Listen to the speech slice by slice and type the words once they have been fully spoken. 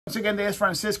Once again, there's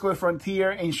Francisco with Frontier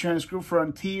Insurance Group.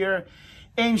 Frontier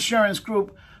Insurance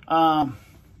Group.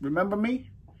 Remember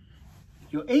me?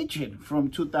 Your agent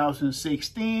from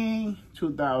 2016,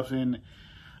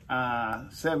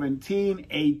 2017,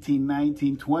 18,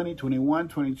 19, 20, 21,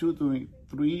 22,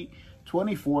 23,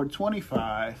 24,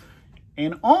 25,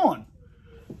 and on.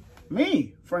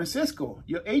 Me, Francisco,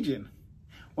 your agent.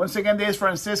 Once again, there's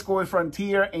Francisco with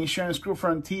Frontier Insurance Group.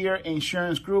 Frontier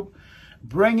Insurance Group,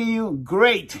 bringing you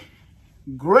great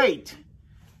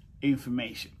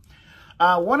information.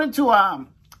 I wanted to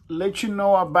let you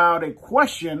know about a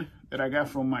question that I got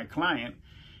from my client.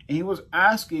 And he was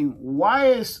asking why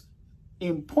it's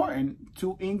important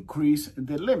to increase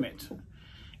the limit.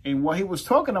 And what he was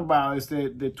talking about is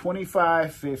the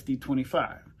 25, 50,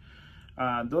 25.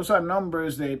 Those are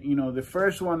numbers that, the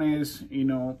first one is,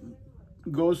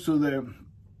 goes to the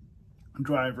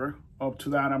driver up to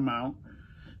that amount.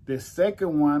 The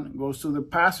second one goes to the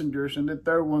passengers, and the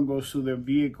third one goes to the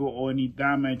vehicle or any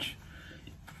damage,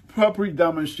 property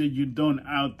damage that you've done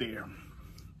out there.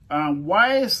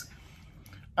 Why is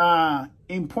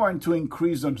important to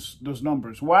increase those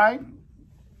numbers? Why?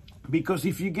 Because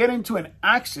if you get into an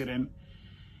accident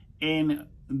and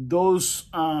those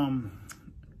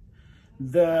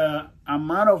the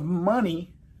amount of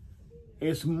money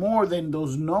is more than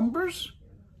those numbers,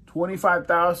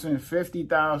 25,000,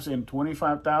 50,000,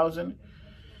 25,000,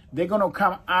 they're going to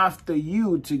come after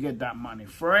you to get that money.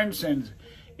 For instance,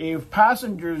 if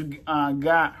passengers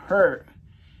got hurt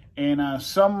and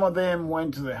some of them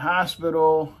went to the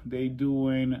hospital, they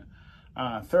doing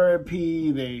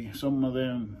therapy, some of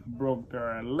them broke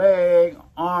their leg,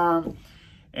 arm,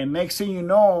 and next thing you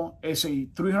know, it's a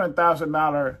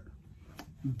 $300,000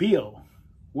 bill.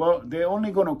 Well, they're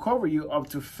only going to cover you up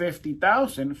to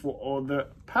 $50,000 for all the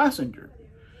passenger.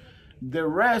 The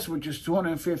rest, which is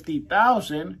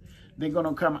 $250,000, they're going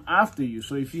to come after you.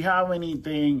 So if you have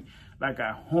anything like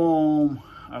a home,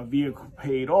 a vehicle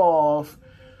paid off,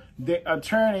 the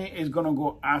attorney is going to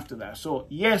go after that. So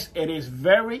yes, it is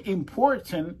very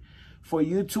important for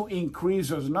you to increase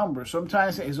those numbers.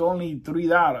 Sometimes it's only $3,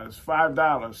 $5,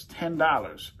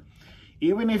 $10.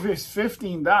 Even if it's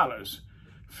 $15,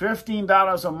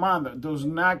 $15 a month does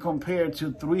not compare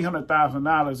to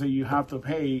 $300,000 that you have to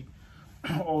pay,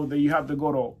 or that you have to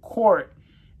go to court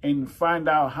and find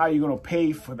out how you're going to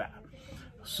pay for that.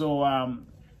 So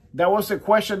that was a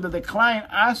question that the client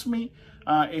asked me.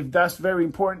 If that's very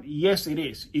important, yes, it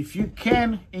is. If you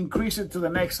can increase it to the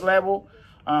next level,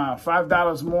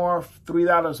 $5 more,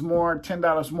 $3 more,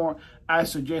 $10 more, I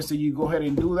suggest that you go ahead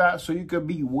and do that so you can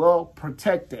be well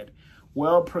protected.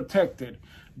 Well protected.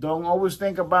 Don't always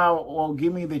think about, well,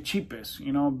 give me the cheapest,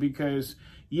 because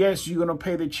yes, you're going to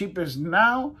pay the cheapest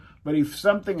now, but if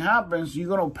something happens, you're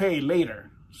going to pay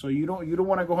later. So you don't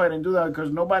want to go ahead and do that,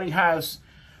 because nobody has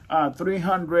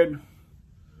 300,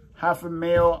 half a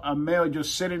mil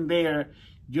just sitting there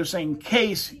just in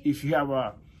case if you have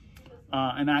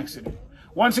an accident.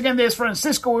 Once again, there's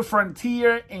Francisco with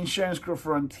Frontier Insurance Group.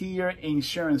 Frontier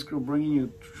Insurance Group, bringing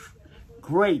you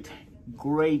great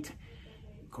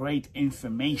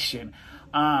information.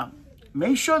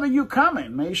 Make sure that you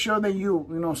comment. Make sure that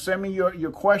you send me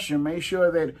your question. Make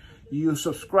sure that you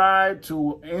subscribe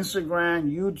to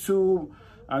Instagram, YouTube.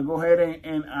 Go ahead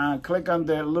and click on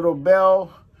the little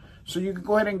bell so you can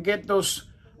go ahead and get those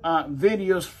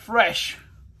videos fresh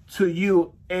to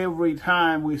you every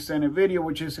time we send a video,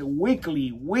 which is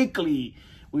weekly.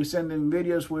 We send in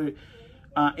videos with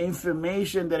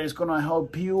information that is going to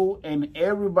help you and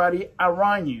everybody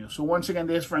around you. So once again,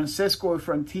 there's Francisco with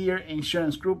Frontier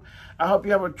Insurance Group. I hope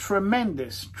you have a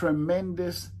tremendous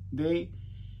day,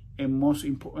 and most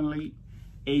importantly,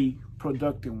 a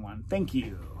productive one. Thank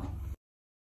you.